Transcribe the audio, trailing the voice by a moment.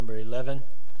7.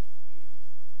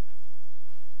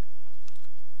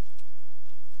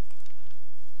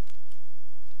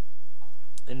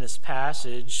 In this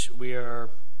passage, we are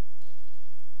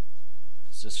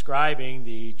describing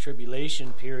the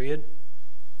tribulation period.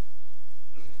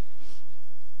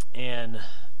 And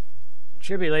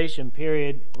tribulation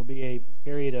period will be a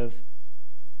period of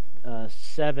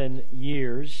 7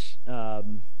 years. That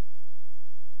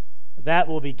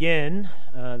will begin,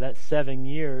 that 7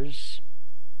 years,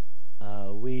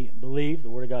 we believe, the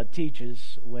Word of God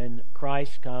teaches, when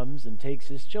Christ comes and takes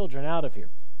His children out of here.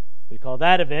 We call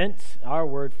that event, our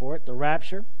word for it, the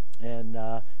rapture,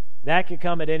 and that could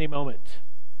come at any moment.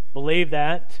 Believe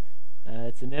that.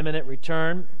 It's an imminent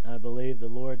return. I believe the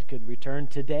Lord could return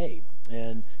today.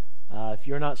 And if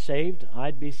you're not saved,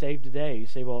 I'd be saved today. You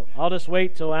say, well, I'll just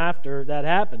wait till after that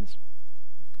happens.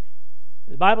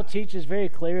 The Bible teaches very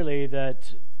clearly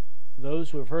that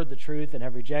those who have heard the truth and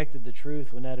have rejected the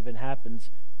truth when that event happens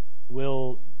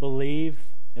will believe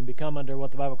and become under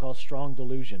what the Bible calls strong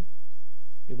delusion.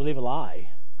 You believe a lie.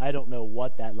 I don't know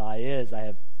what that lie is. I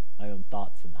have my own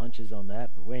thoughts and hunches on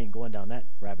that, but we ain't going down that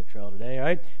rabbit trail today, all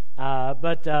right?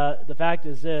 But the fact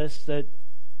is this, that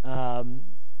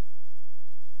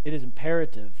it is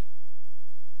imperative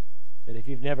that if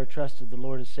you've never trusted the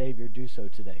Lord as Savior, do so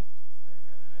today.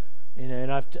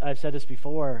 And I've said this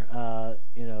before,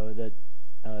 that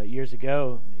years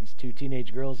ago, these two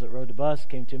teenage girls that rode the bus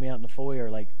came to me out in the foyer,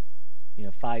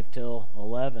 5 till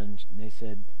 11, and they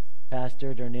said,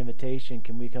 Pastor, during the invitation,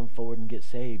 can we come forward and get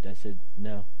saved? I said,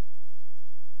 no.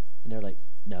 And they're like,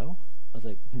 no? I was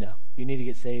like, no. You need to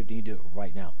get saved, and you do it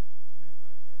right now.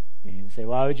 And you say,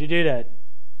 why would you do that?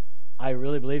 I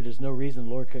really believe there's no reason the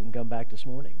Lord couldn't come back this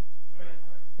morning.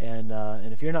 And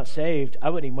if you're not saved, I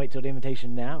wouldn't even wait till the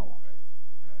invitation now.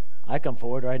 I come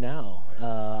forward right now.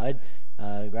 I'd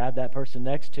grab that person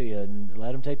next to you and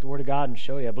let them take the Word of God and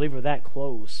show you. I believe we're that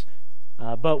close.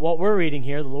 But what we're reading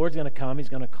here, the Lord's going to come. He's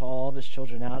going to call all of His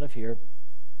children out of here.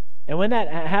 And when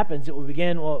that happens, it will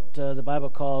begin what the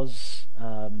Bible calls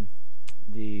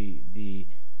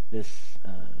this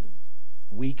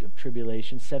week of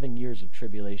tribulation, 7 years of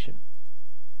tribulation,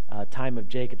 time of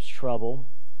Jacob's trouble.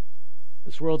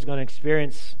 This world's going to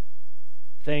experience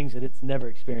things that it's never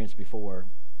experienced before.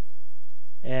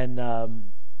 And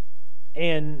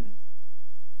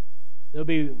there'll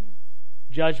be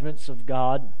judgments of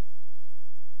God.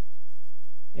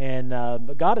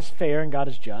 But God is fair and God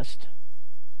is just.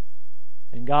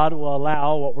 And God will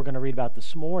allow what we're going to read about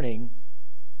this morning.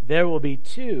 There will be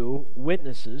 2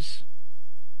 witnesses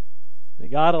that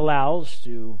God allows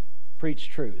to preach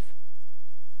truth.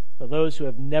 For those who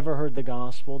have never heard the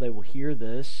gospel, they will hear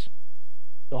this.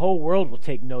 The whole world will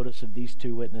take notice of these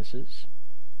 2 witnesses.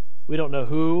 We don't know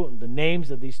who, the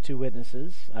names of these 2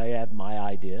 witnesses. I have my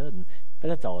idea, but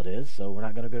that's all it is, so we're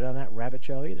not going to go down that rabbit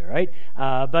trail either, right?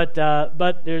 But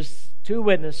there's 2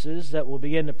 witnesses that will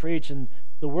begin to preach, and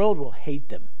the world will hate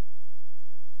them.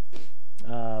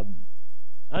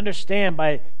 Understand,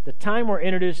 by the time we're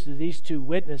introduced to these 2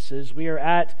 witnesses, we are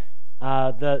at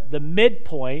the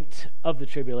midpoint of the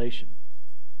tribulation.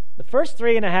 The first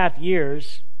 3.5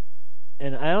 years,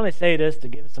 and I only say this to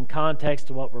give some context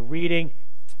to what we're reading.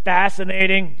 It's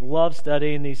fascinating. Love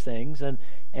studying these things, and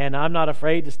I'm not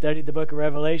afraid to study the book of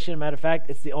Revelation. Matter of fact,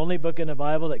 it's the only book in the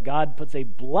Bible that God puts a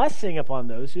blessing upon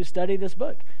those who study this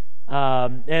book.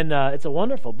 It's a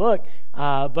wonderful book.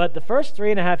 But the first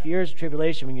 3.5 years of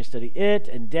tribulation, when you study it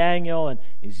and Daniel and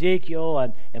Ezekiel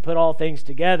and put all things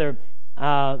together,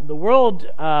 the world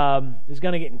is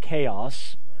going to get in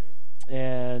chaos,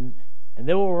 and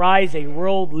there will rise a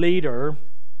world leader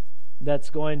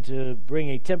that's going to bring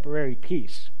a temporary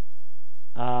peace.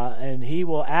 And he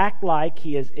will act like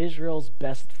he is Israel's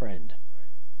best friend.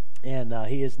 And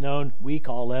he is known, we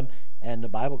call him, and the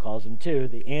Bible calls him too,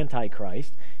 the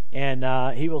Antichrist. And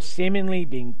he will seemingly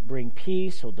bring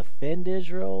peace. He'll defend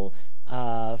Israel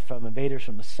from invaders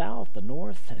from the south, the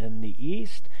north, and the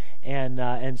east,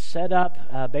 and set up,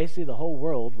 basically the whole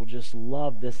world will just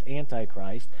love this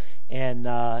Antichrist, and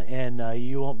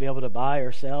you won't be able to buy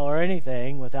or sell or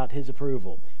anything without his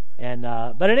approval.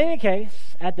 But in any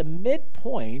case, at the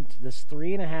midpoint, this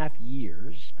 3.5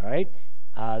 years, all right,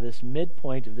 this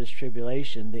midpoint of this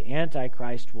tribulation, the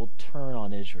Antichrist will turn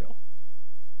on Israel.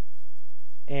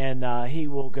 And he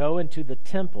will go into the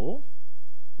temple,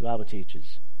 the Bible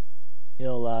teaches.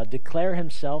 He'll declare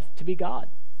himself to be God.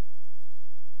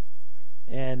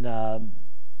 And an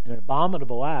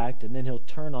abominable act, and then he'll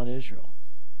turn on Israel.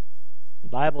 The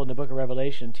Bible in the book of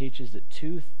Revelation teaches that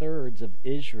 2/3 of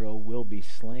Israel will be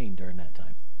slain during that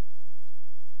time.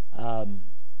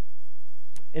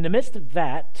 In the midst of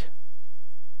that,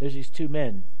 there's these 2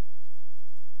 men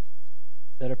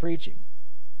that are preaching.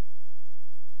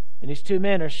 And these two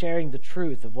men are sharing the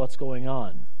truth of what's going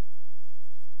on.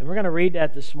 And we're going to read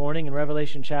that this morning in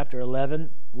Revelation chapter 11.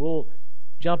 We'll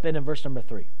jump in verse number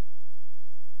 3.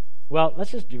 Well, let's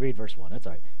just read verse 1. That's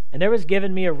all right. And there was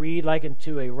given me a reed like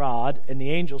unto a rod, and the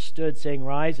angel stood, saying,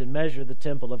 Rise and measure the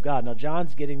temple of God. Now,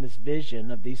 John's getting this vision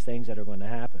of these things that are going to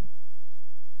happen.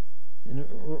 And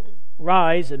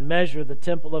rise and measure the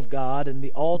temple of God, and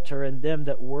the altar, and them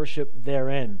that worship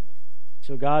therein.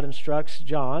 So God instructs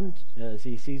John, as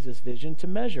he sees this vision, to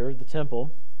measure the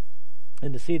temple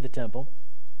and to see the temple,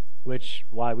 which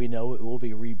why we know it will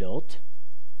be rebuilt.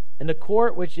 And the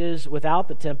court which is without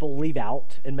the temple leave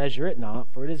out, and measure it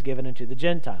not, for it is given unto the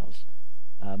Gentiles.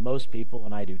 Most people,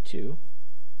 and I do too,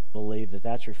 believe that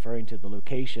that's referring to the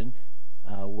location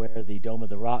where the Dome of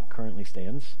the Rock currently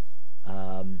stands.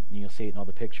 You'll see it in all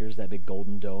the pictures, that big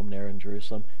golden dome there in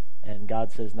Jerusalem. And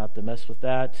God says not to mess with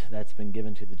that. That's been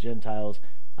given to the Gentiles.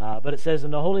 But it says, in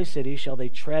the holy city shall they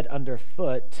tread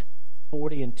underfoot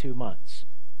 40 and 2 months.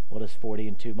 What is 40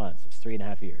 and 2 months? It's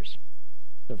 3.5 years.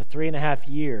 So for 3.5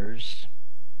 years,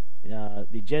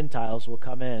 the Gentiles will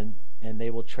come in and they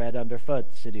will tread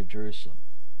underfoot the city of Jerusalem.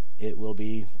 It will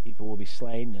be, people will be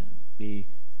slain, and be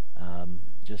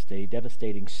just a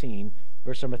devastating scene.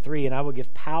 Verse number 3, and I will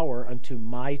give power unto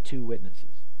my 2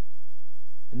 witnesses.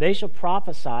 And they shall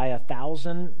prophesy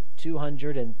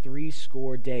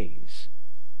 1,260 days.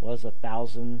 Was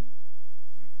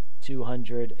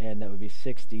 1,200, and that would be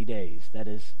 60 days. That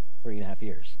is 3.5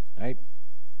 years. All right?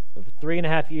 So for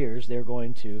 3.5 years, they're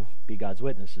going to be God's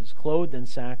witnesses, clothed in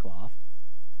sackcloth.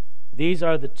 These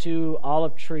are the 2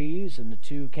 olive trees and the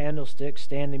 2 candlesticks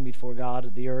standing before God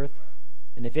of the earth.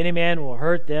 And if any man will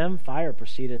hurt them, fire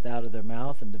proceedeth out of their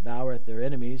mouth and devoureth their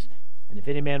enemies. And if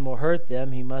any man will hurt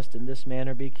them, he must in this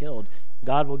manner be killed.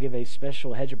 God will give a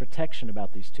special hedge of protection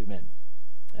about these 2 men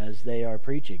as they are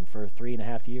preaching for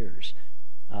 3.5 years.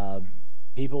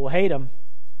 People will hate them,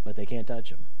 but they can't touch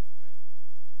them.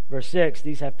 Verse 6,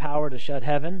 these have power to shut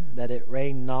heaven, that it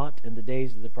rain not in the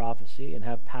days of the prophecy, and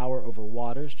have power over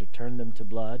waters to turn them to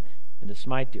blood, and to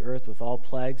smite the earth with all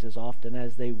plagues as often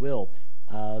as they will.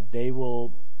 They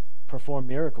will perform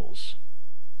miracles,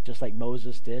 just like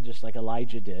Moses did, just like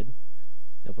Elijah did.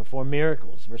 They'll perform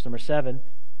miracles. Verse number 7,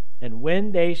 and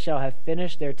when they shall have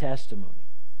finished their testimony,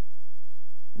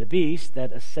 the beast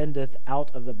that ascendeth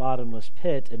out of the bottomless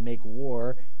pit and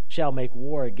shall make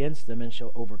war against them, and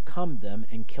shall overcome them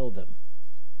and kill them.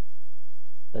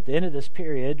 At the end of this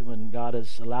period, when God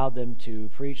has allowed them to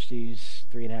preach these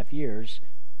 3.5 years,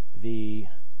 the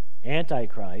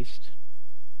Antichrist,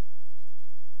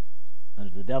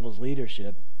 under the devil's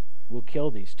leadership, will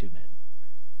kill these 2 men.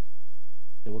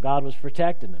 Well, God was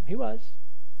protecting them. He was.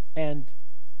 And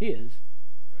He is.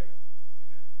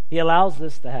 He allows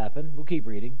this to happen. We'll keep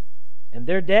reading. And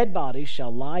their dead bodies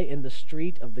shall lie in the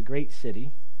street of the great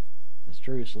city, that's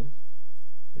Jerusalem,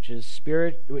 which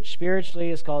spiritually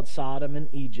is called Sodom and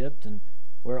Egypt, and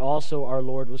where also our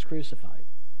Lord was crucified.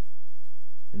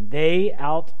 And they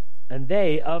of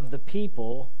the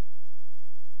people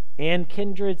and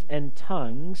kindreds and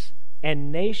tongues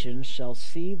and nations shall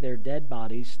see their dead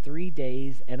bodies 3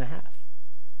 days and a half,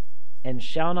 and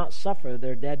shall not suffer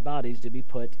their dead bodies to be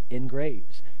put in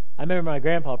graves. I remember my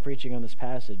grandpa preaching on this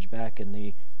passage back in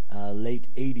the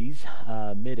late 80s,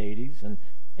 mid 80s,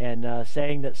 and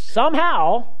saying that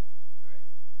somehow,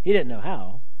 he didn't know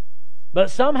how, but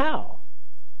somehow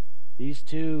these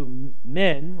 2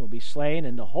 men will be slain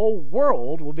and the whole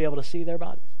world will be able to see their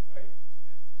bodies.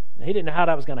 Now, he didn't know how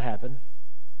that was going to happen.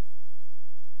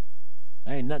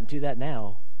 There ain't nothing to that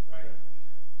now.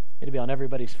 It'll be on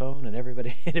everybody's phone and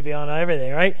it'll be on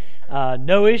everything, right?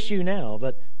 No issue now,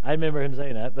 but I remember him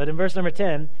saying that. But in verse number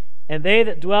 10, and they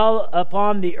that dwell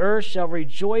upon the earth shall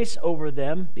rejoice over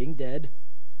them, being dead,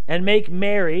 and make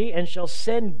merry, and shall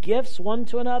send gifts one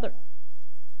to another.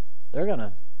 They're going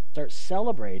to start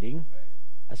celebrating.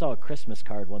 I saw a Christmas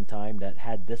card one time that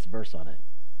had this verse on it.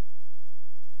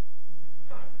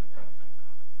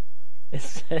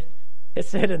 It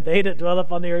said, and they that dwell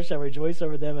upon the earth shall rejoice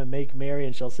over them and make merry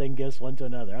and shall sing gifts one to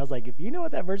another. I was like, if you know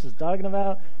what that verse is talking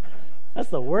about, that's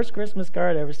the worst Christmas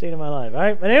card I've ever seen in my life. All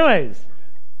right, but anyways,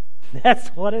 that's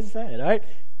what it said. All right,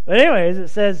 but anyways, it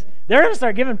says they're going to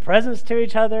start giving presents to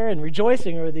each other and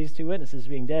rejoicing over these 2 witnesses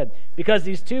being dead, because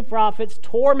these 2 prophets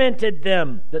tormented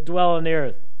them that dwell on the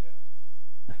earth.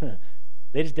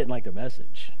 They just didn't like their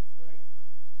message.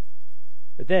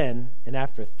 But then, and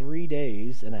after 3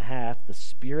 days and a half, the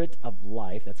Spirit of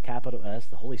life, that's capital S,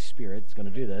 the Holy Spirit is going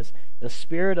to do this, the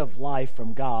Spirit of life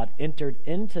from God entered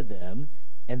into them,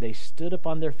 and they stood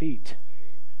upon their feet.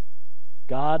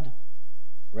 God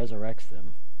resurrects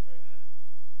them.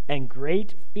 And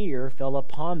great fear fell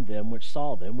upon them which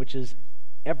saw them, which is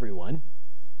everyone.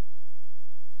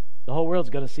 The whole world's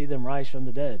going to see them rise from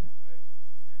the dead.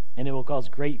 And it will cause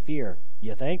great fear.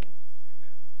 You think?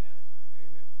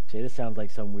 See, this sounds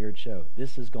like some weird show.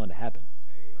 This is going to happen.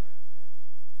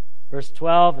 Verse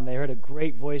 12, and they heard a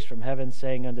great voice from heaven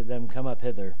saying unto them, Come up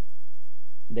hither.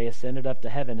 And they ascended up to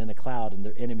heaven in a cloud, and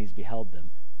their enemies beheld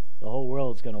them. The whole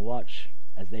world is going to watch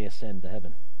as they ascend to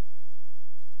heaven.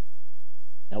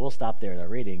 Now we'll stop there in our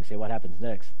reading. Say what happens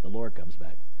next. The Lord comes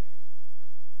back.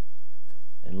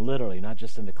 And literally, not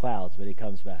just in the clouds, but he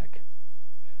comes back.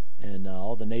 And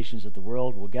all the nations of the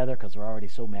world will gather because they're already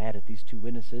so mad at these two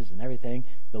witnesses and everything.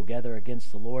 They'll gather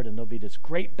against the Lord, and there'll be this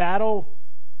great battle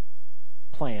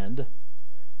planned.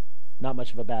 Not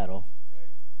much of a battle.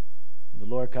 When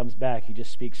the Lord comes back, he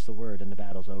just speaks the word, and the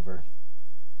battle's over.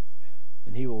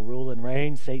 And he will rule and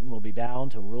reign. Satan will be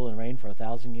bound to rule and reign for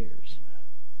 1,000 years.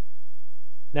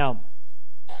 Now,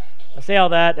 I say all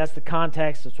that. That's the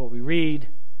context. That's what we read.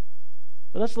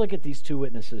 But let's look at these two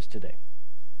witnesses today.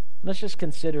 Let's just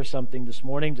consider something this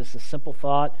morning, just a simple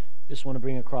thought. Just want to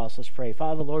bring across. Let's pray.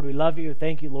 Father, Lord, we love you.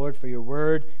 Thank you, Lord, for your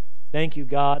word. Thank you,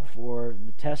 God, for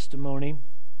the testimony,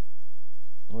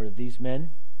 Lord, of these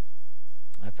men.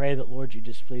 I pray that, Lord, you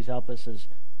just please help us as,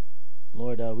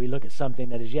 Lord, we look at something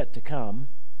that is yet to come.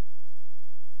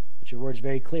 But your word's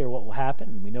very clear what will happen,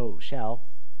 and we know it shall.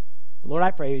 Lord,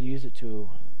 I pray you'd use it to,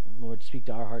 Lord, speak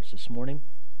to our hearts this morning.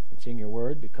 It's in your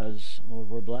word because, Lord,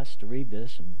 we're blessed to read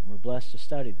this and we're blessed to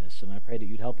study this. And I pray that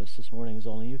you'd help us this morning as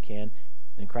only you can.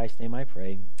 In Christ's name I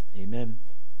pray. Amen.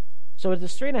 So at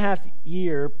this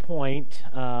 3.5-year point,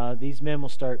 these men will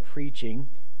start preaching.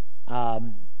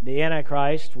 The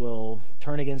Antichrist will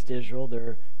turn against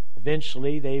Israel.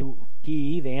 Eventually,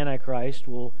 the Antichrist,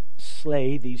 will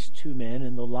slay these two men,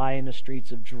 and they'll lie in the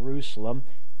streets of Jerusalem.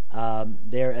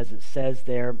 There, as it says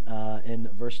there in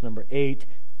verse number 8,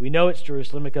 we know it's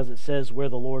Jerusalem because it says where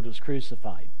the Lord was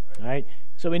crucified. All right?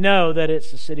 So we know that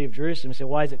it's the city of Jerusalem. You say,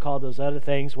 why is it called those other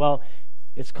things? Well,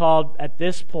 it's called, at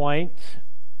this point,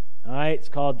 all right, it's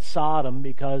called Sodom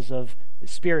because of,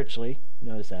 spiritually, you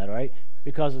notice that, all right?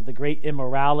 Because of the great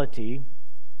immorality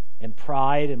and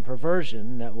pride and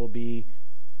perversion that will be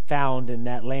found in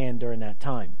that land during that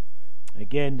time.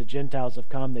 Again, the Gentiles have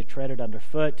come, they tread it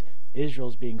underfoot.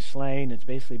 Israel's being slain, it's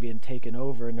basically being taken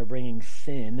over, and they're bringing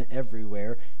sin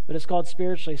everywhere. But it's called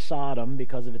spiritually Sodom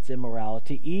because of its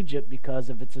immorality. Egypt because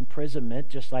of its imprisonment,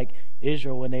 just like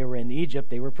Israel when they were in Egypt,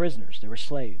 they were prisoners, they were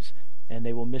slaves. And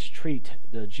they will mistreat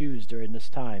the Jews during this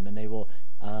time, and they will,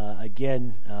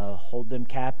 hold them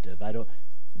captive. I don't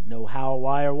know how,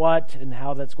 why, or what, and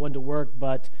how that's going to work,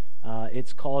 but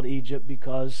it's called Egypt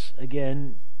because,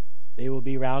 again, they will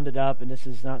be rounded up, and this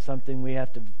is not something we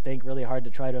have to think really hard to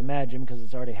try to imagine because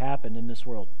it's already happened in this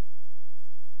world.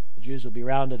 The Jews will be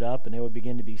rounded up, and they will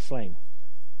begin to be slain,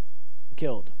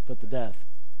 killed, put to death.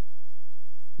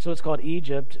 So it's called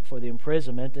Egypt for the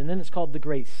imprisonment, and then it's called the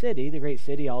Great City. The Great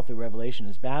City, all through Revelation,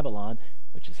 is Babylon,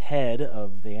 which is head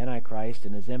of the Antichrist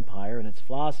and his empire and its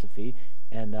philosophy.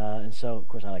 And so, of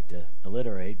course, I like to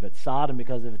alliterate, but Sodom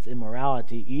because of its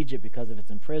immorality, Egypt because of its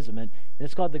imprisonment, and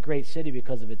it's called the Great City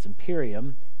because of its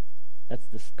imperium.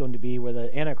 That's going to be where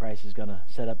the Antichrist is going to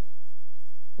set up,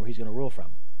 where he's going to rule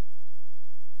from.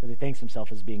 Because he thinks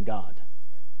himself as being God.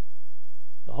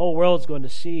 The whole world's going to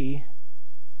see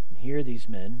and hear these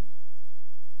men.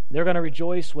 They're going to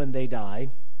rejoice when they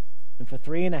die. And for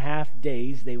 3.5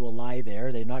 days they will lie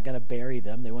there. They're not going to bury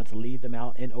them. They want to leave them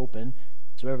out in open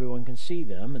so everyone can see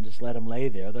them and just let them lay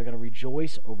there. They're going to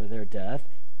rejoice over their death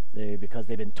because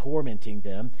they've been tormenting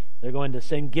them. They're going to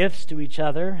send gifts to each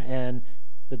other.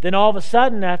 But then all of a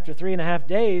sudden, after 3.5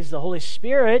 days, the Holy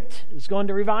Spirit is going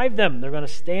to revive them. They're going to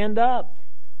stand up.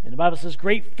 And the Bible says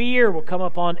great fear will come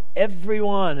upon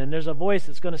everyone. And there's a voice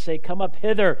that's going to say, come up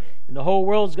hither. And the whole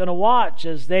world's going to watch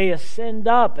as they ascend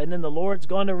up. And then the Lord's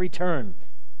going to return.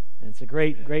 And it's a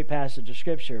great, great passage of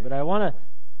Scripture. But I want to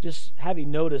just have you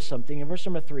notice something. In verse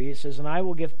number 3, it says, and I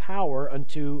will give power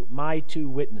unto my two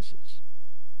witnesses.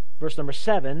 Verse number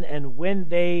 7, and when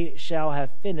they shall have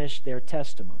finished their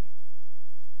testimony.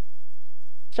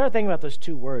 Start thinking about those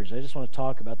two words. I just want to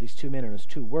talk about these two men and those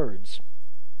two words.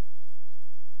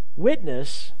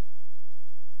 Witness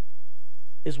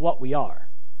is what we are.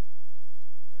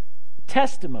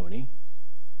 Testimony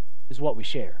is what we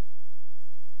share.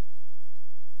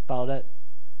 Follow that?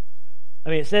 I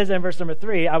mean, it says in verse number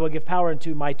 3, I will give power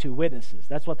unto my two witnesses.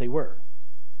 That's what they were.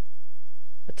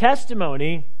 A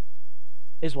testimony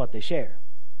is what they share.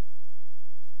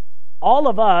 All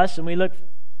of us, and we look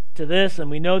to this and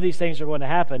we know these things are going to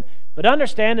happen, but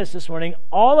understand this morning,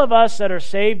 all of us that are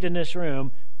saved in this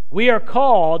room We are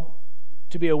called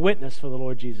to be a witness for the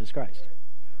Lord Jesus Christ.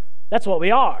 That's what we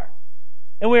are.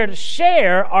 And we are to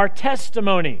share our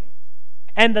testimony.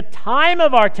 And the time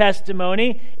of our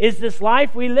testimony is this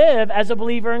life we live as a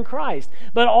believer in Christ.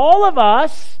 But all of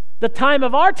us, the time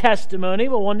of our testimony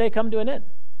will one day come to an end.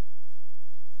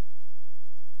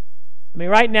 I mean,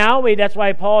 right now, that's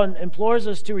why Paul implores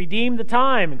us to redeem the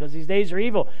time, because these days are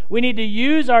evil. We need to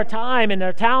use our time and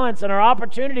our talents and our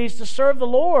opportunities to serve the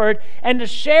Lord and to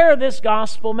share this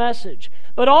gospel message.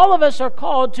 But all of us are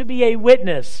called to be a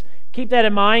witness. Keep that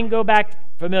in mind. Go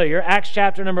back familiar. Acts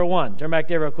chapter number 1. Turn back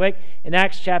there real quick. In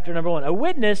Acts chapter number 1. A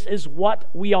witness is what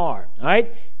we are. All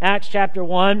right? Acts chapter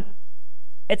 1.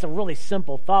 It's a really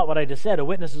simple thought, what I just said. A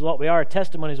witness is what we are. A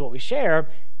testimony is what we share.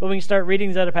 But when you start reading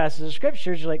these other passages of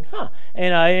Scriptures, you're like,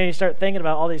 and you start thinking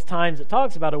about all these times it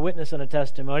talks about a witness and a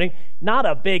testimony. Not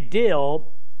a big deal,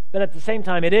 but at the same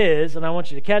time it is, and I want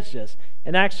you to catch this.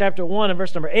 In Acts chapter 1 and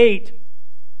verse number 8,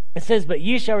 it says, "But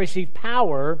ye shall receive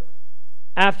power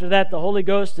after that the Holy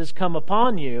Ghost is come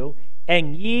upon you,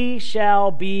 and ye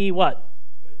shall be" what?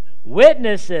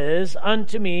 "Witnesses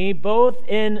unto me, both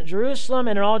in Jerusalem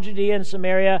and in all Judea and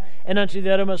Samaria, and unto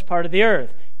the uttermost part of the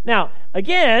earth." Now,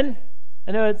 again,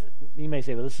 I know you may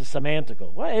say, well, this is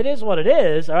semantical. Well, it is what it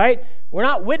is, all right? We're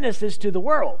not witnesses to the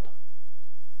world.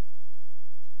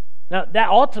 Now, that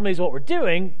ultimately is what we're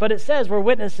doing, but it says we're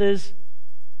witnesses,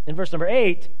 in verse number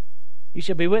 8, "You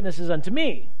shall be witnesses unto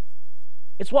me."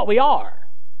 It's what we are.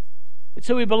 It's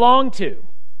who we belong to.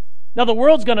 Now, the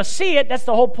world's going to see it. That's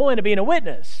the whole point of being a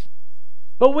witness.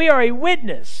 But we are a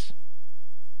witness.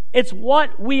 It's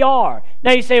what we are.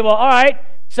 Now, you say, well, all right,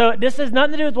 so this has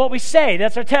nothing to do with what we say.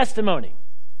 That's our testimony.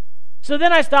 So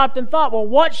then I stopped and thought, well,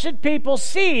 what should people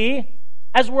see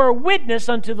as we're a witness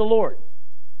unto the Lord?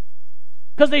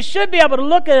 Because they should be able to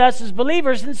look at us as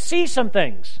believers and see some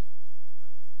things.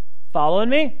 Following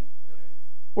me?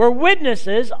 We're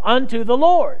witnesses unto the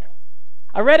Lord.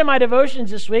 I read in my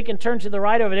devotions this week and turned to the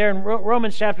right over there in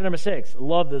Romans chapter number 6. I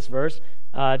love this verse.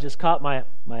 Just caught my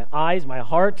eyes, my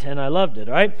heart, and I loved it,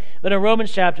 all right? But in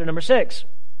Romans chapter number 6.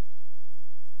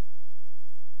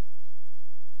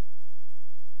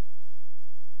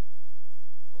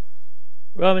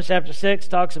 Romans chapter 6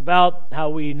 talks about how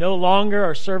we no longer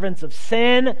are servants of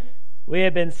sin. We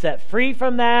have been set free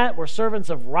from that. We're servants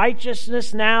of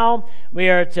righteousness now. We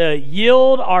are to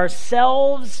yield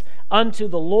ourselves unto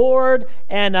the Lord.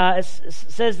 And it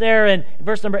says there in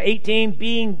verse number 18,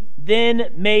 "Being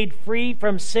then made free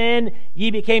from sin,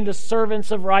 ye became the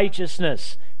servants of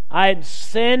righteousness."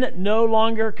 Sin no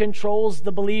longer controls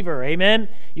the believer. Amen?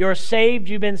 You're saved.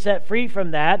 You've been set free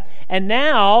from that. And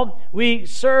now we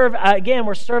serve, again,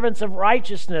 we're servants of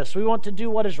righteousness. We want to do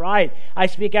what is right. "I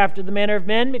speak after the manner of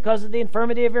men because of the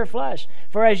infirmity of your flesh.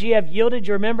 For as ye have yielded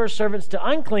your members servants to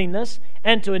uncleanness,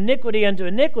 and to iniquity unto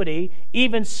iniquity,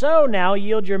 even so now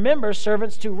yield your members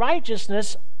servants to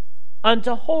righteousness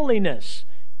unto holiness."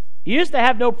 You used to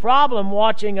have no problem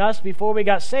watching us before we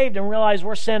got saved and realized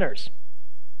we're sinners.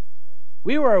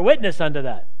 We were a witness unto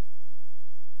that.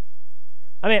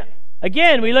 I mean,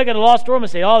 again, we look at a lost world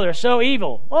and say, oh, they're so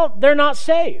evil. Well, they're not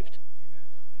saved.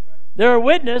 They're a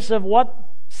witness of what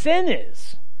sin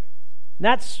is. And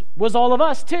that was all of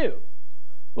us too.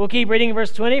 We'll keep reading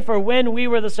verse 20. "For when we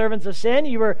were the servants of sin,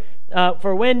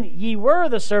 for when ye were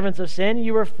the servants of sin,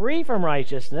 you were free from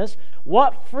righteousness.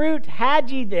 What fruit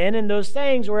had ye then in those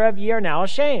things whereof ye are now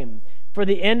ashamed? For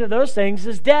the end of those things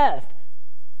is death."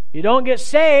 You don't get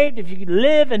saved if you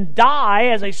live and die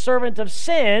as a servant of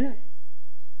sin.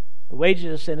 The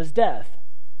wages of sin is death.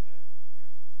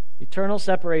 Eternal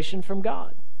separation from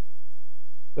God.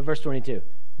 But verse 22.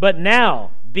 "But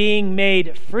now, being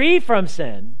made free from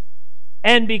sin,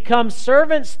 and become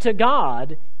servants to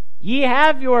God, ye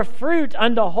have your fruit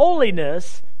unto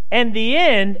holiness, and the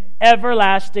end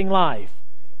everlasting life."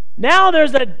 Now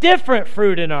there's a different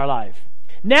fruit in our life.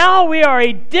 Now we are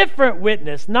a different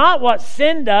witness, not what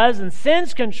sin does and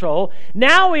sin's control.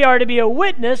 Now we are to be a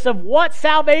witness of what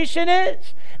salvation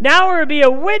is. Now we're to be a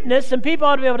witness, and people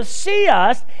ought to be able to see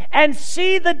us and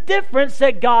see the difference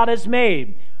that God has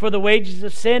made. "For the wages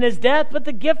of sin is death, but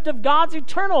the gift of God's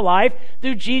eternal life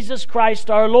through Jesus Christ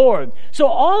our Lord." So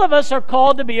all of us are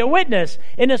called to be a witness.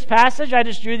 In this passage, I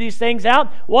just drew these things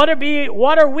out. What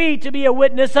are we to be a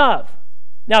witness of?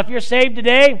 Now, if you're saved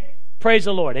today, praise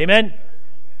the Lord. Amen?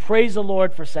 Praise the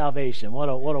Lord for salvation. What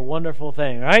a wonderful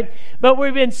thing, right? But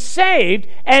we've been saved,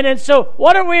 and so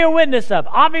what are we a witness of?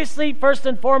 Obviously, first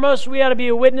and foremost, we ought to be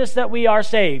a witness that we are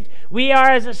saved. We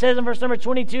are, as it says in verse number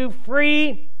 22,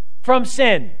 free from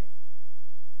sin.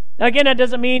 Now again, that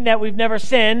doesn't mean that we've never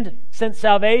sinned since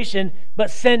salvation,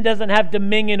 but sin doesn't have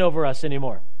dominion over us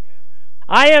anymore.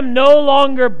 I am no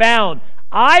longer bound.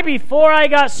 Before I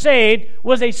got saved,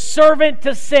 was a servant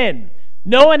to sin.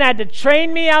 No one had to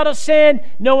train me out of sin.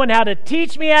 No one had to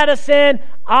teach me how to sin.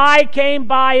 I came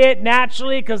by it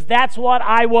naturally because that's what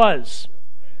I was.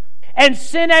 And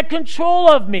sin had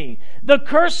control of me. The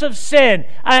curse of sin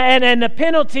and the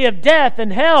penalty of death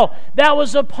and hell, that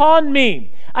was upon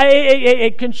me.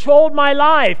 It controlled my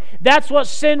life. That's what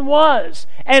sin was.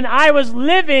 And I was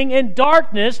living in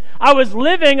darkness. I was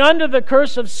living under the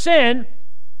curse of sin.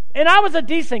 And I was a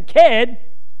decent kid,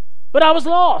 but I was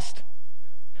lost.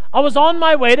 I was on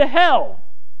my way to hell.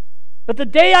 But the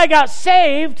day I got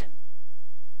saved,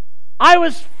 I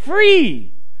was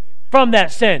free from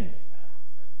that sin.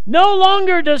 No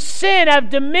longer does sin have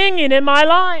dominion in my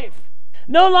life.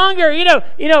 No longer,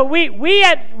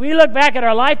 we look back at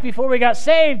our life before we got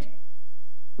saved.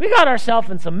 We got ourselves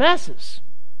in some messes.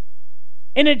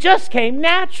 And it just came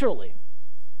naturally.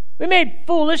 We made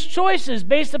foolish choices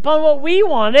based upon what we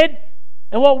wanted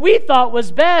and what we thought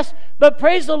was best. But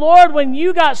praise the Lord, when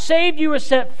you got saved, you were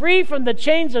set free from the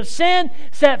chains of sin,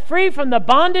 set free from the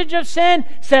bondage of sin,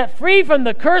 set free from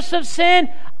the curse of sin.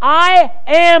 I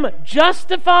am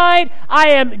justified. I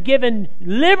am given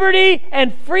liberty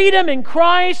and freedom in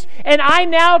Christ, and I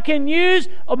now can use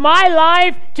my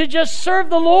life to just serve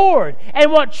the Lord.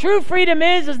 And what true freedom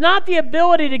is not the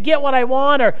ability to get what I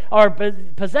want or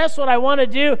possess what I want to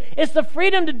do. It's the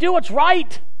freedom to do what's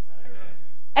right.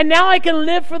 And now I can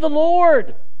live for the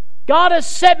Lord. God has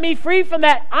set me free from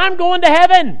that. I'm going to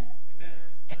heaven.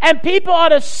 And people ought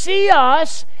to see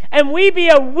us and we be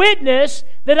a witness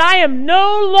that I am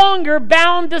no longer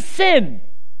bound to sin.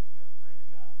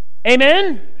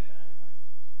 Amen?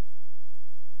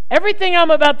 Everything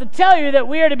I'm about to tell you that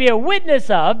we are to be a witness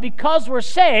of because we're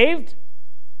saved,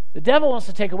 the devil wants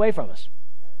to take away from us.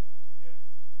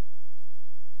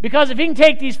 Because if he can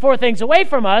take these 4 things away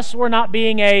from us, we're not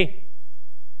being a,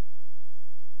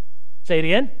 say it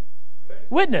again,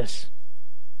 witness.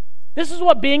 This is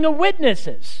what being a witness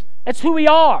is. That's who we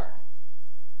are.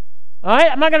 All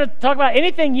right, I'm not going to talk about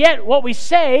anything yet. What we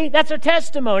say, that's our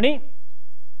testimony.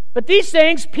 But these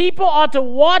things, people ought to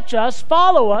watch us,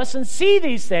 follow us, and see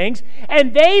these things,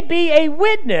 and they be a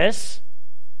witness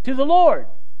to the Lord.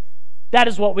 That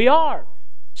is what we are.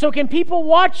 So can people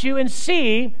watch you and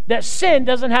see that sin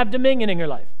doesn't have dominion in your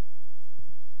life?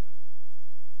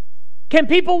 Can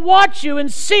people watch you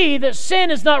and see that sin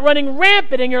is not running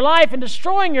rampant in your life and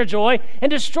destroying your joy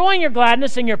and destroying your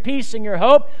gladness and your peace and your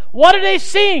hope? What are they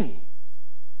seeing?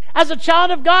 As a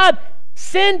child of God,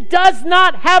 sin does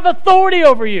not have authority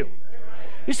over you.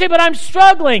 You say, but I'm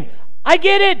struggling. I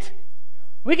get it.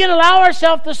 We can allow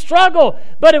ourselves to struggle.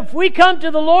 But if we come to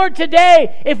the Lord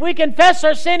today, if we confess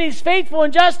our sin, He's faithful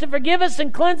and just to forgive us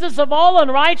and cleanse us of all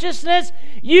unrighteousness,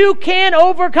 you can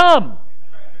overcome.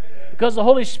 Because the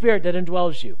Holy Spirit that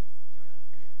indwells you.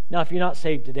 Now, if you're not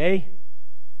saved today,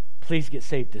 please get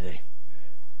saved today.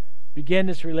 Begin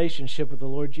this relationship with the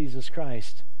Lord Jesus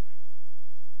Christ.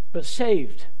 But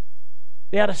saved,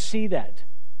 they ought to see that.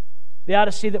 They ought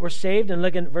to see that we're saved. And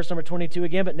look at verse number 22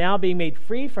 again. But now being made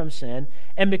free from sin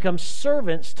and become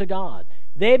servants to God.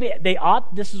 They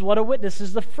ought, this is what a witness, this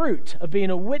is the fruit of being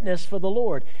a witness for the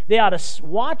Lord. They ought to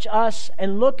watch us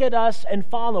and look at us and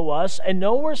follow us and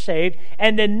know we're saved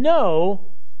and then know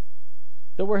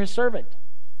that we're His servant.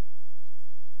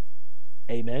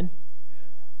 Amen.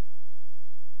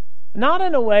 Not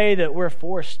in a way that we're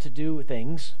forced to do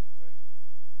things.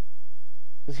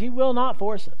 Because He will not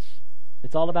force us.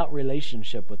 It's all about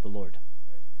relationship with the Lord.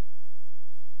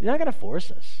 He's not going to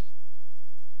force us.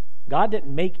 God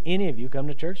didn't make any of you come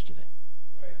to church today.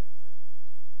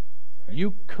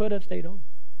 You could have stayed home.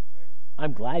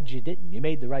 I'm glad you didn't. You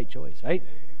made the right choice, right?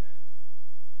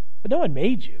 But no one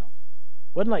made you.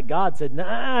 It wasn't like God said,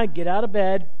 nah, get out of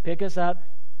bed, pick us up.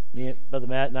 Me, Brother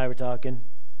Matt and I were talking.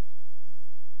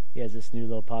 He has this new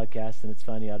little podcast, and it's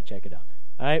fun. You ought to check it out.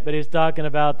 All right, but he was talking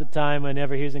about the time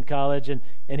whenever he was in college, and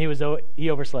he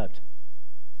overslept.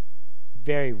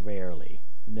 Very rarely.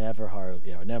 Never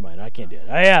hardly. Never mind, I can't do it.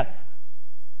 Yeah.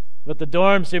 But the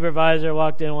dorm supervisor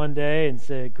walked in one day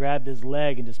and grabbed his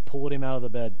leg and just pulled him out of the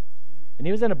bed. And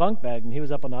he was in a bunk bed, and he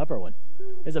was up on the upper one.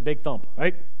 It was a big thump,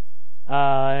 right?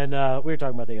 And we were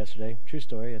talking about that yesterday. True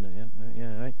story. And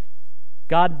right.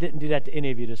 God didn't do that to any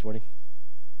of you this morning.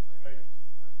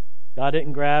 God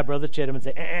didn't grab Brother Chittum and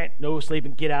say, no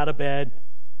sleeping, get out of bed,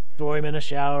 throw him in a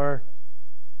shower,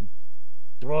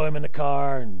 throw him in the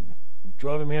car, and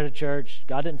drove him here to church.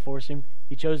 God didn't force him.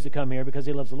 He chose to come here because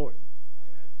He loves the Lord.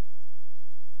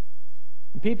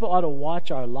 And people ought to watch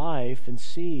our life and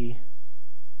see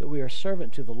that we are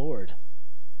servant to the Lord.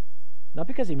 Not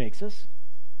because He makes us,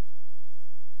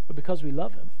 but because we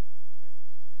love him.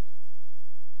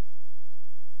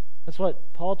 That's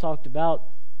what Paul talked about.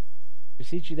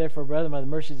 Beseech you therefore, brethren, by the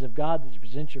mercies of God, that you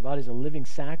present your bodies a living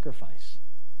sacrifice,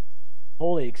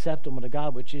 holy, acceptable to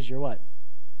God, which is your what?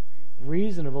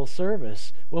 Reasonable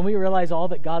service. When we realize all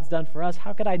that God's done for us,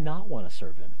 how could I not want to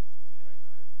serve him?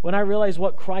 When I realize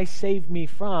what Christ saved me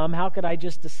from, how could I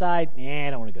just decide, I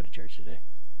don't want to go to church today?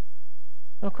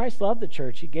 No, Christ loved the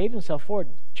church. He gave himself for it.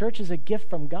 Church is a gift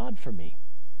from God for me.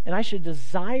 And I should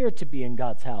desire to be in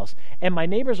God's house. And my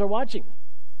neighbors are watching.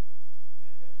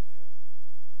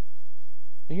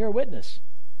 And you're a witness.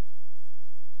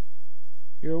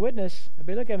 You're a witness.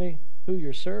 Everybody look at me, who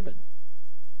you're serving.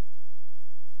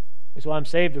 So I'm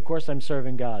saved, of course I'm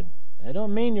serving God. I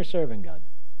don't mean you're serving God.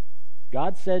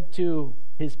 God said to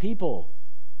his people,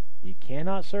 you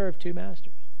cannot serve two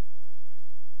masters.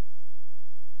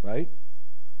 Right?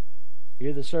 You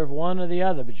either serve one or the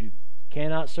other, but you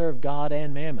cannot serve God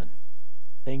and mammon,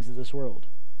 things of this world.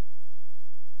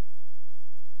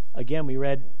 Again, we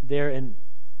read there in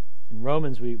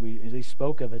Romans, we at least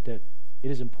spoke of it, that it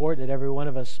is important that every one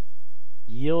of us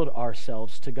yield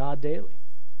ourselves to God daily.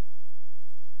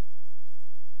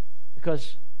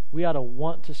 Because we ought to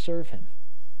want to serve him.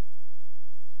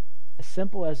 As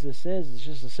simple as this is, it's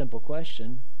just a simple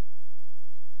question.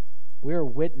 We're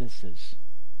witnesses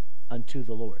unto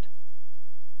the Lord.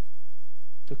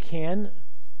 So can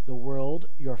the world,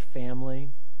 your family,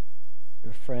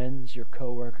 your friends, your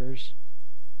coworkers,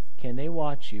 can they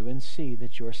watch you and see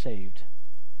that you're saved,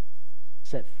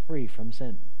 set free from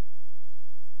sin?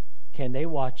 Can they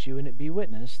watch you and it be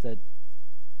witness that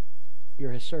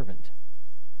you're his servant,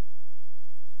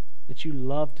 that you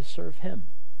love to serve him?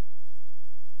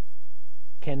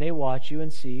 Can they watch you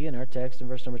and see in our text in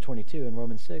verse number 22 in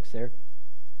Romans 6 there,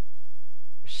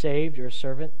 you're saved, you're a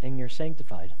servant, and you're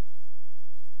sanctified.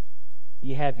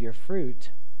 You have your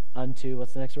fruit unto,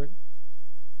 what's the next word?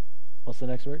 What's the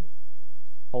next word?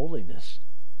 Holiness.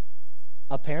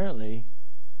 Apparently,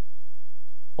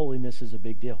 holiness is a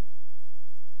big deal.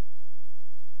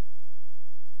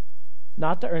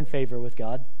 Not to earn favor with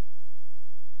God.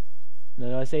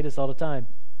 No, I say this all the time.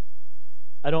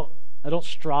 I don't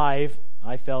strive.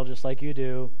 I fell just like you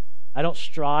do. I don't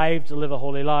strive to live a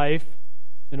holy life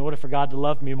in order for God to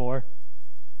love me more.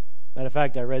 Matter of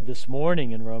fact, I read this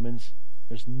morning in Romans,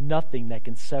 there's nothing that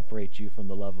can separate you from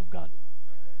the love of God.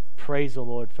 Praise the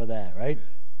Lord for that, right?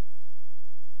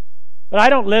 But I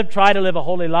don't try to live a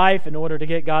holy life in order to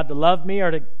get God to love me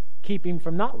or to keep him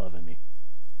from not loving me.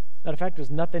 Matter of fact, there's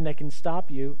nothing that can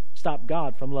stop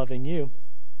God from loving you.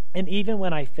 And even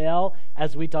when I fail,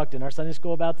 as we talked in our Sunday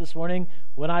school about this morning,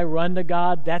 when I run to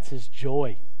God, that's his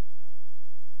joy.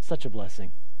 Such a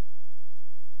blessing.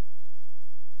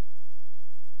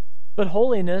 But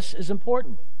holiness is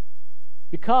important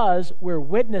because we're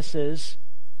witnesses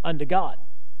unto God.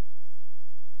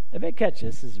 Everybody catch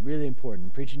this. This is really important.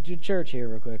 I'm preaching to the church here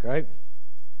real quick, right?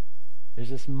 There's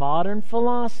this modern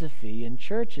philosophy in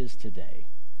churches today,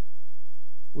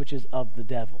 which is of the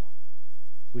devil,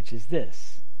 which is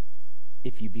this.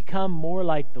 If you become more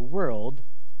like the world,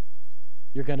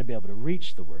 you're going to be able to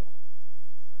reach the world.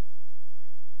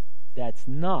 That's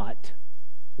not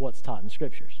what's taught in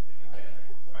Scriptures.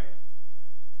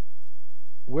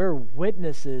 We're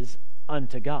witnesses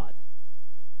unto God.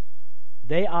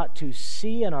 They ought to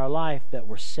see in our life that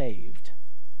we're saved.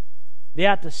 They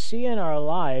ought to see in our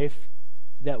life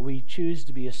that we choose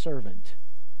to be a servant.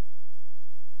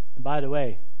 And by the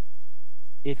way,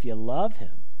 if you love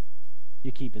him,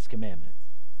 you keep his commandments.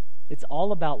 It's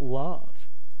all about love.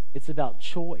 It's about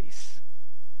choice.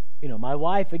 You know, my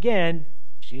wife, again,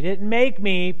 she didn't make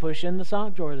me push in the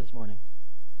sock drawer this morning.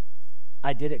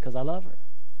 I did it because I love her.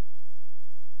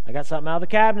 I got something out of the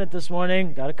cabinet this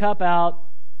morning, got a cup out,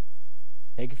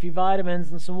 take a few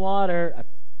vitamins and some water. I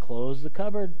closed the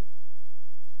cupboard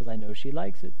because I know she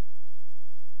likes it.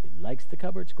 She likes the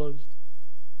cupboards closed.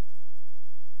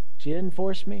 She didn't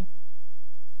force me,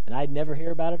 and I'd never hear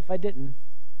about it if I didn't.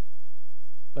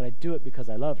 But I do it because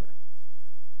I love her.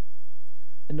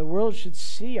 And the world should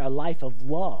see our life of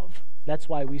love. That's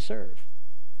why we serve.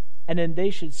 And then they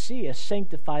should see a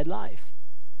sanctified life,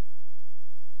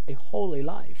 a holy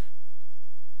life.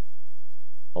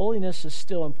 Holiness is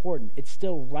still important. It's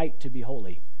still right to be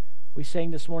holy. We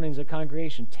sang this morning as a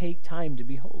congregation, take time to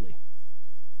be holy.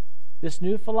 This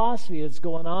new philosophy that's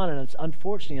going on, and it's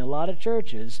unfortunately in a lot of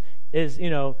churches, is,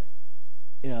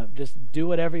 just do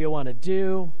whatever you want to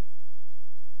do.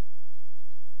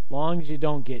 Long as you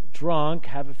don't get drunk,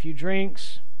 have a few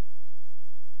drinks,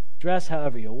 dress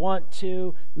however you want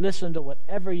to, listen to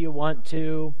whatever you want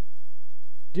to,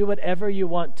 do whatever you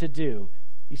want to do.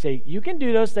 You say, you can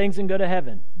do those things and go to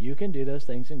heaven. You can do those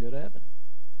things and go to heaven.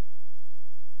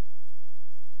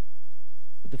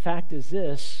 But the fact is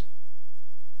this,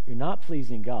 you're not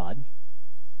pleasing God.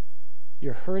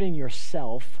 You're hurting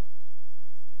yourself.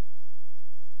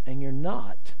 And you're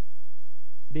not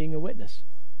being a witness.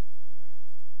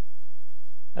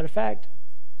 Matter of fact,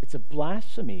 it's a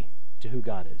blasphemy to who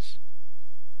God is.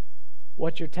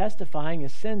 What you're testifying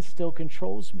is sin still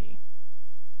controls me.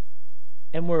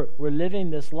 And we're living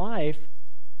this life,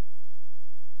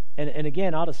 and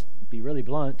again, I'll just be really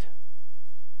blunt.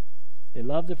 They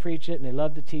love to preach it, and they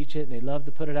love to teach it, and they love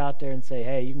to put it out there and say,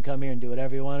 hey, you can come here and do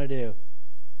whatever you want to do.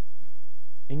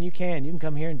 And you can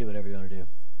come here and do whatever you want to do.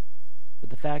 But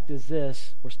the fact is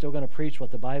this, we're still going to preach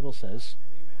what the Bible says,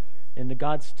 and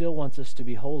God still wants us to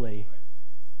be holy.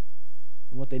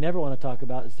 And what they never want to talk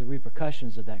about is the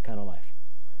repercussions of that kind of life.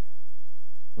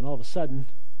 When all of a sudden,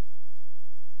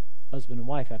 husband and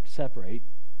wife have to separate.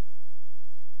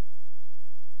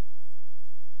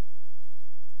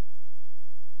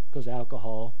 Because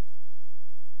alcohol,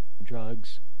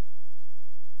 drugs,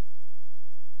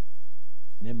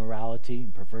 and immorality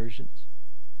and perversions.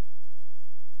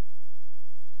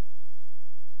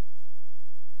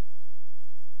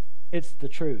 It's the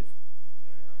truth.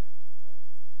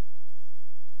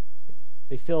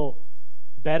 They feel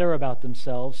better about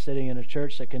themselves sitting in a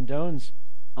church that condones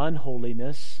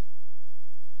unholiness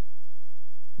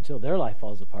until their life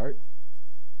falls apart.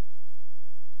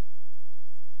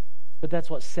 But that's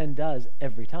what sin does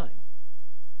every time.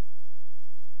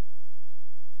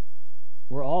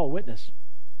 We're all a witness.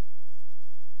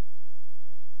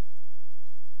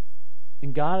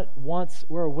 And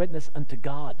we're a witness unto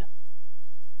God.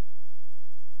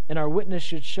 And our witness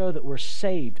should show that we're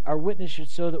saved. Our witness should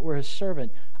show that we're His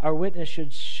servant. Our witness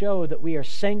should show that we are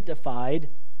sanctified.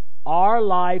 Our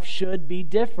life should be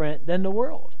different than the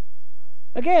world.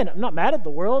 Again, I'm not mad at the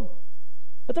world,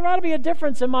 but there ought to be a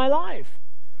difference in my life.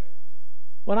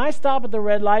 When I stop at the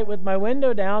red light with my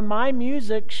window down, my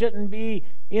music shouldn't be,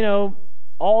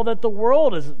 all that the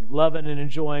world is loving and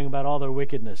enjoying about all their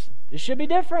wickedness. It should be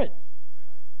different.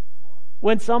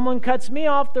 When someone cuts me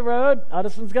off the road,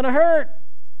 this one's going to hurt.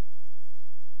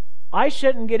 I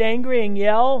shouldn't get angry and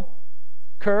yell,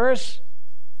 curse,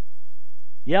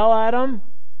 yell at them,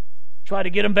 try to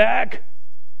get them back,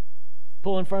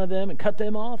 pull in front of them and cut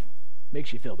them off.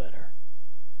 Makes you feel better.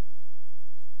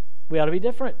 We ought to be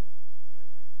different.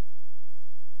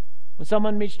 When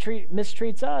someone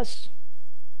mistreats us,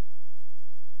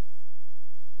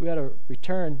 we ought to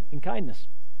return in kindness.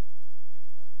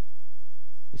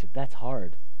 He said, that's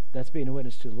hard. That's being a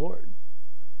witness to the Lord.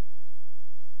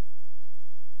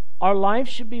 Our life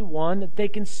should be one that they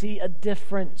can see a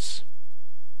difference.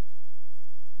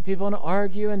 People want to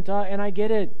argue and talk, and I get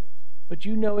it. But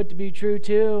you know it to be true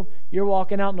too. You're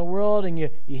walking out in the world and you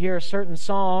hear a certain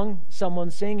song, someone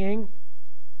singing.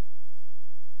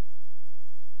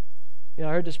 I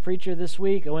heard this preacher this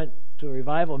week. I went to a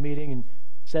revival meeting and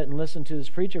sat and listened to this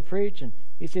preacher preach, and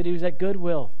he said he was at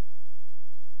Goodwill.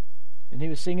 And he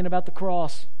was singing about the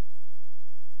cross.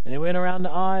 And they went around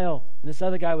the aisle, and this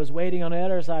other guy was waiting on the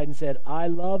other side and said, I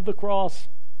love the cross.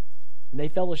 And they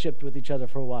fellowshiped with each other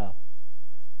for a while.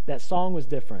 That song was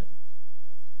different.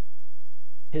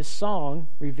 His song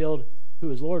revealed who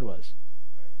his Lord was.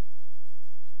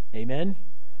 Amen?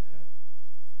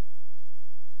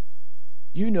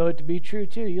 You know it to be true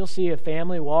too. You'll see a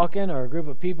family walking or a group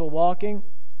of people walking.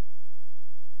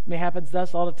 It happens to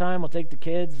us all the time. We'll take the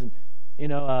kids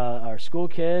and our school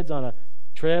kids on a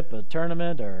trip, a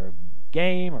tournament, or a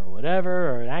game, or whatever,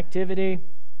 or an activity.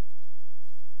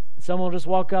 And someone will just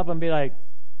walk up and be like,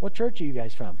 what church are you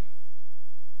guys from?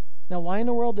 Now, why in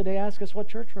the world did they ask us what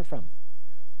church we're from?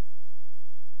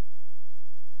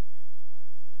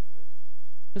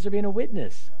 Because they're being a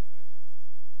witness.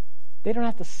 They don't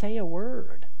have to say a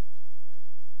word.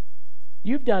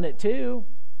 You've done it too.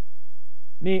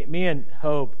 Me and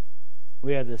Hope,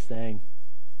 we have this thing.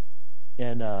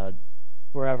 And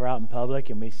we're ever out in public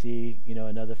and we see,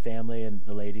 another family and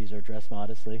the ladies are dressed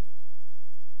modestly.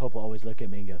 Hope will always look at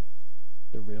me and go,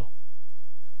 they're real.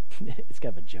 It's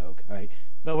kind of a joke, all right?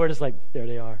 But we're just like, there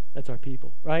they are. That's our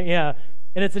people, right? Yeah.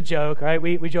 And it's a joke, all right?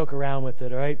 We joke around with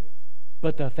it, all right?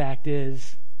 But the fact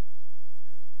is,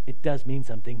 it does mean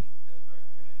something.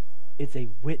 It's a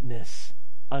witness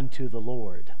unto the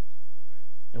Lord.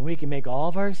 And we can make all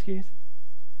of our excuses,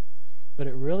 but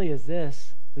it really is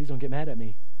this. Please don't get mad at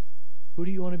me. Who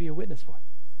do you want to be a witness for?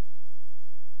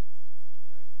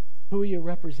 Who are you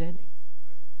representing?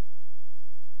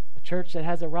 A church that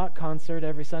has a rock concert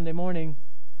every Sunday morning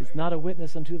is not a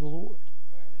witness unto the Lord.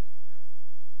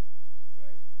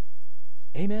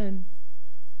 Amen.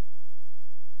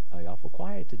 Oh, you're awful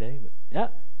quiet today. But yeah,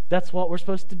 that's what we're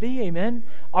supposed to be, amen?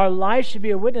 Our life should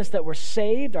be a witness that we're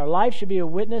saved. Our life should be a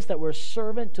witness that we're a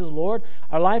servant to the Lord.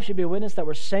 Our life should be a witness that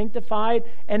we're sanctified.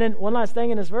 And then one last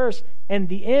thing in this verse, and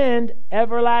the end,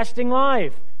 everlasting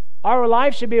life. Our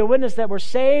life should be a witness that we're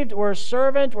saved, we're a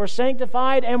servant, we're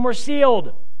sanctified, and we're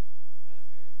sealed.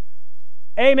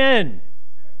 Amen.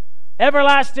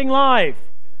 Everlasting life.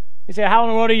 You say, how in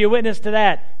the world are you a witness to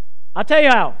that? I'll tell you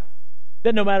how.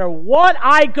 That no matter what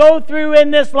I go through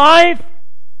in this life,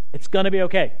 it's going to be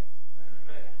okay.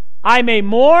 I may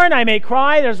mourn, I may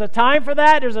cry. There's a time for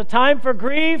that. There's a time for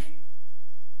grief.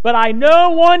 But I know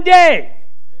one day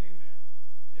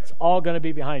it's all going to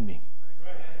be behind me.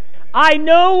 I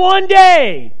know one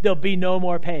day there'll be no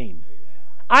more pain.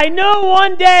 I know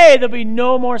one day there'll be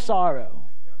no more sorrow.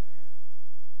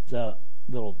 It's a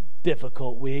little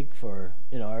difficult week for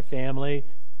our family.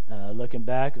 Looking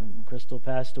back, when Crystal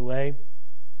passed away.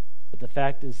 But the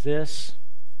fact is this,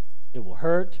 it will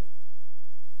hurt.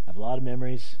 I have a lot of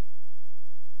memories.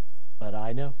 But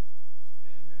I know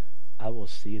I will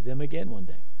see them again one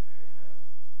day.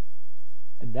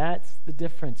 And that's the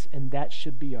difference, and that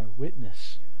should be our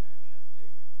witness.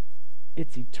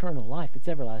 It's eternal life. It's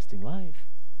everlasting life.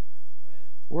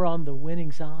 We're on the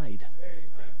winning side.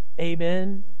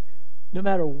 Amen. No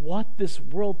matter what this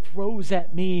world throws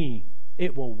at me,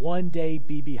 it will one day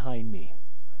be behind me.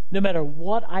 No matter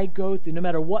what I go through, no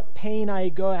matter what pain I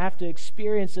have to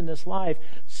experience in this life,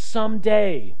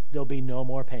 someday there'll be no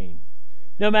more pain.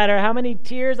 No matter how many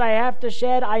tears I have to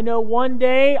shed, I know one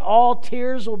day all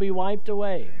tears will be wiped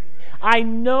away. I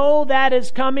know that is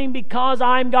coming because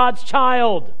I'm God's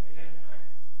child.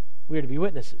 We're to be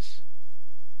witnesses.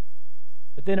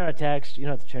 But then our text, you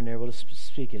don't have to turn there, we'll just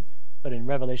speak it. But in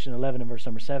Revelation 11 and verse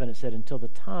number 7, it said, until the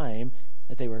time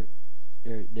that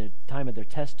the time of their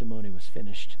testimony was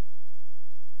finished.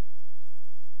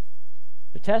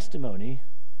 The testimony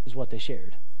is what they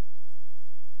shared.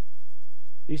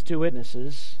 These two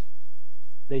witnesses,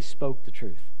 they spoke the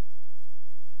truth.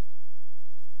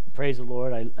 Praise the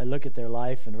Lord. I look at their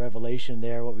life in Revelation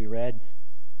there, what we read,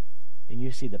 and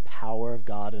you see the power of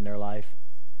God in their life.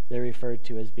 They're referred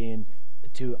to as being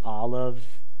two olive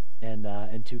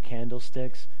and two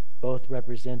candlesticks, both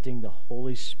representing the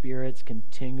Holy Spirit's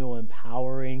continual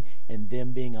empowering and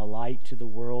them being a light to the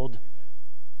world.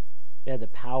 They had the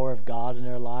power of God in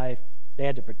their life. They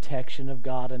had the protection of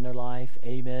God in their life.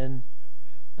 Amen.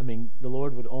 I mean, the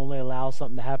Lord would only allow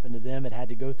something to happen to them. It had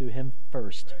to go through Him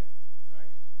first.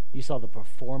 You saw the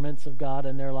performance of God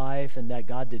in their life and that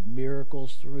God did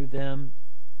miracles through them.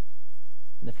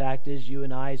 And the fact is, you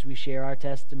and I, as we share our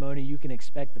testimony, you can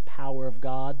expect the power of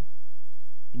God,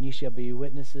 and you shall be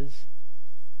witnesses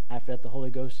after that the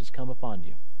Holy Ghost has come upon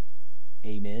you.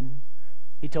 Amen.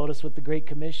 He told us with the Great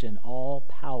Commission, all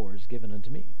power is given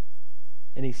unto me.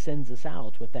 And He sends us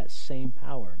out with that same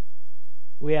power.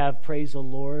 We have, praise the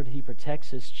Lord, He protects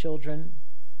His children.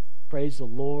 Praise the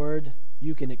Lord.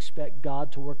 You can expect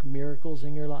God to work miracles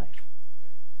in your life.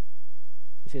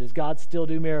 You say, does God still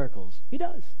do miracles? He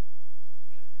does.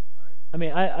 I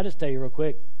mean, I'll just tell you real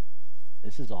quick.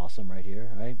 This is awesome right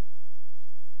here, right?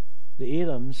 The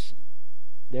Elams,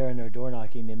 there in their door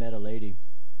knocking, they met a lady.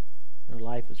 Her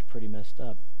life was pretty messed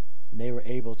up. And they were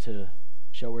able to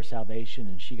show her salvation,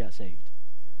 and she got saved.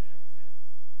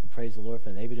 And praise the Lord for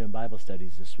that. They've been doing Bible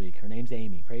studies this week. Her name's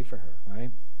Amy. Pray for her,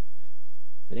 right?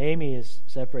 But Amy is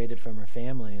separated from her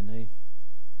family, and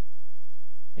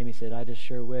Amy said, I just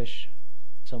sure wish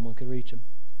someone could reach him.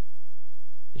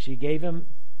 And she gave him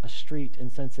a street in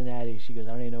Cincinnati. She goes,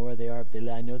 I don't even know where they are, but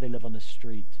I know they live on the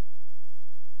street.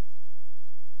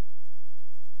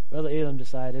 Brother Elam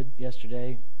decided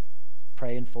yesterday,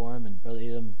 praying for him, and Brother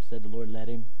Elam said the Lord led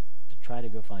him to try to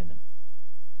go find them.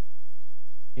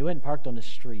 He went and parked on the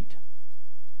street.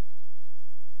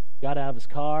 Got out of his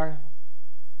car,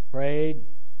 prayed,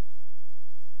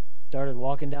 started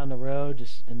walking down the road,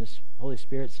 and the Holy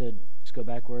Spirit said, just go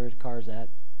back where the car's at.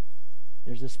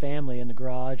 There's this family in the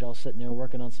garage, all sitting there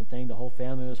working on something. The whole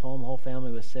family was home. The whole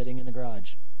family was sitting in the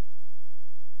garage.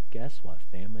 Guess what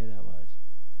family that was?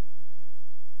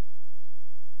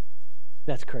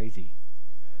 That's crazy.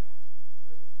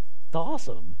 It's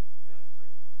awesome.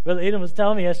 Brother Eden was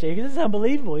telling me yesterday, this is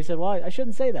unbelievable. He said, well, I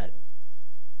shouldn't say that.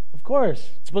 Of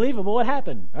course, it's believable what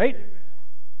happened, right?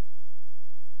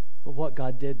 But what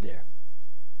God did there.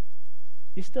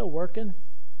 He's still working.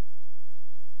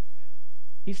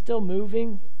 He's still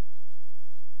moving.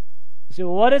 You say,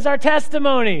 well, what is our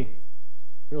testimony?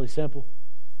 Really simple.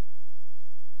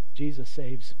 Jesus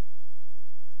saves.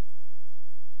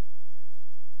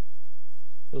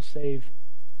 He'll save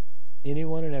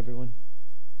anyone and everyone.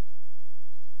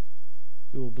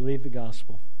 we will believe the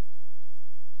gospel.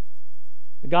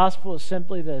 The gospel is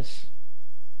simply this: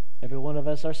 every one of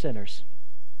us are sinners,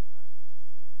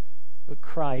 but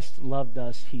Christ loved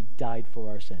us. He died for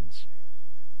our sins.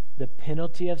 The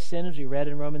penalty of sin, as we read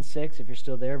in Romans 6, if you're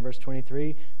still there, in verse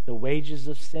 23, the wages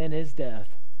of sin is death,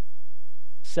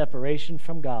 separation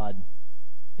from God.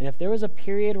 And if there was a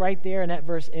period right there and that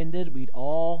verse ended, we'd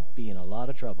all be in a lot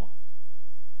of trouble.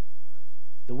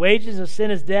 The wages of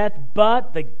sin is death,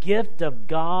 but the gift of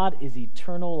God is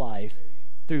eternal life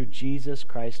through Jesus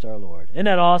Christ our Lord. Isn't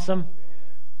that awesome?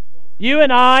 You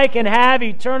and I can have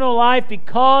eternal life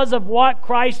because of what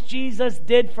Christ Jesus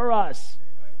did for us.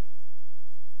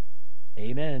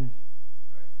 Amen.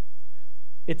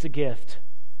 It's a gift.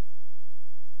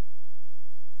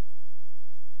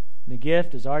 The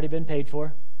gift has already been paid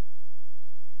for.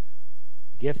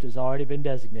 The gift has already been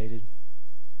designated.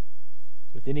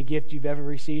 With any gift you've ever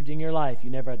received in your life, you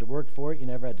never had to work for it. You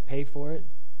never had to pay for it.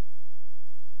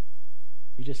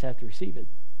 You just have to receive it.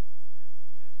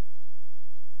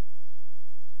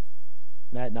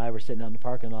 Matt and I were sitting out in the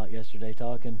parking lot yesterday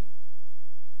talking,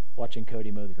 watching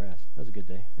Cody mow the grass. That was a good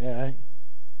day. Yeah, right?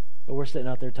 But we're sitting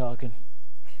out there talking.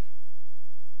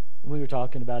 And we were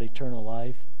talking about eternal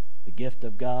life, the gift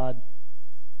of God.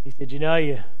 He said, he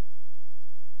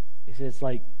said, it's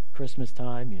like Christmas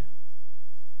time.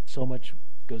 So much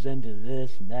goes into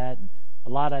this and that, and a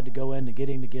lot had to go into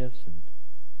getting the gifts and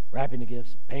wrapping the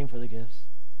gifts, paying for the gifts.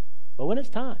 But when it's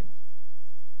time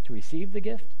to receive the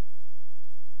gift,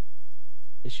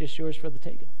 it's just yours for the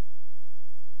taking.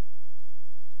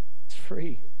 It's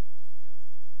free.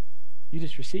 You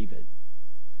just receive it.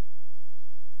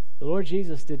 The Lord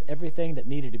Jesus did everything that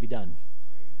needed to be done.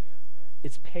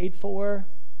 It's paid for.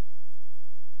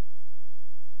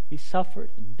 He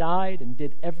suffered and died and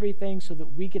did everything so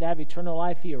that we could have eternal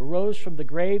life. He arose from the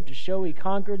grave to show He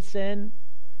conquered sin.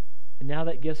 And now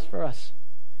that gift's for us.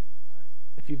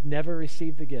 If you've never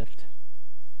received the gift,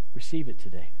 receive it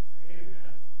today.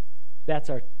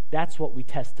 That's what we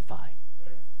testify.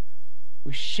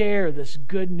 We share this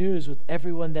good news with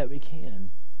everyone that we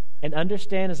can. And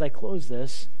understand, as I close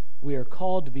this, we are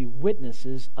called to be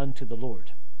witnesses unto the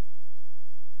Lord.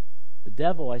 The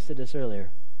devil, I said this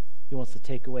earlier, he wants to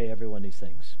take away every one of these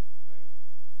things.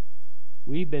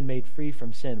 We've been made free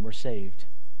from sin. We're saved.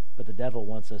 But the devil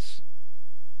wants us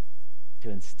to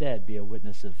instead be a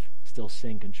witness of still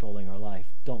sin controlling our life.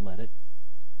 Don't let it.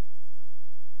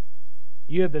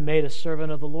 You have been made a servant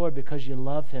of the Lord because you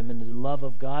love Him and the love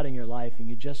of God in your life, and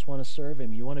you just want to serve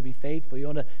Him. You want to be faithful. You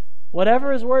want to,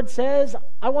 whatever His Word says,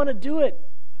 I want to do it.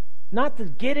 Not to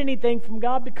get anything from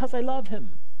God, because I love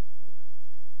Him.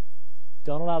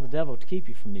 Don't allow the devil to keep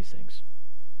you from these things.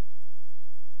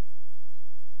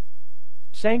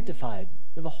 Sanctified.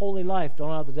 Live a holy life. Don't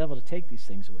allow the devil to take these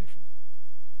things away from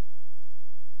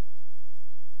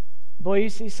you. Boy, you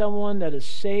see someone that is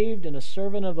saved and a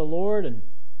servant of the Lord and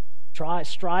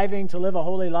striving to live a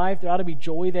holy life, there ought to be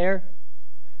joy there.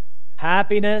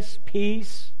 Happiness,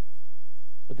 peace.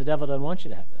 But the devil doesn't want you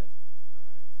to have that.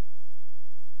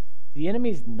 The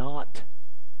enemy's not,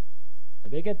 I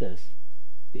bet get this,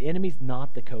 the enemy's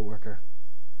not the coworker,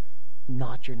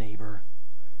 not your neighbor,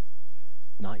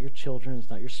 not your children, it's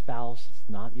not your spouse, it's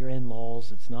not your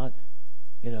in-laws, it's not,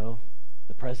 the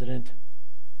president.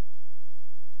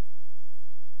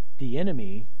 The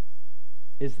enemy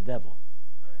is the devil.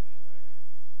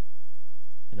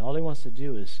 And all he wants to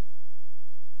do is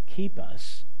keep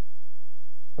us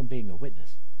from being a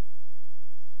witness.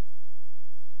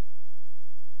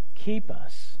 Keep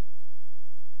us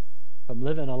from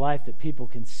living a life that people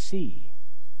can see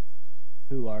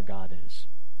who our God is.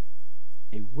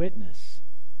 A witness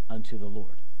unto the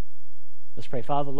Lord. Let's pray. Father,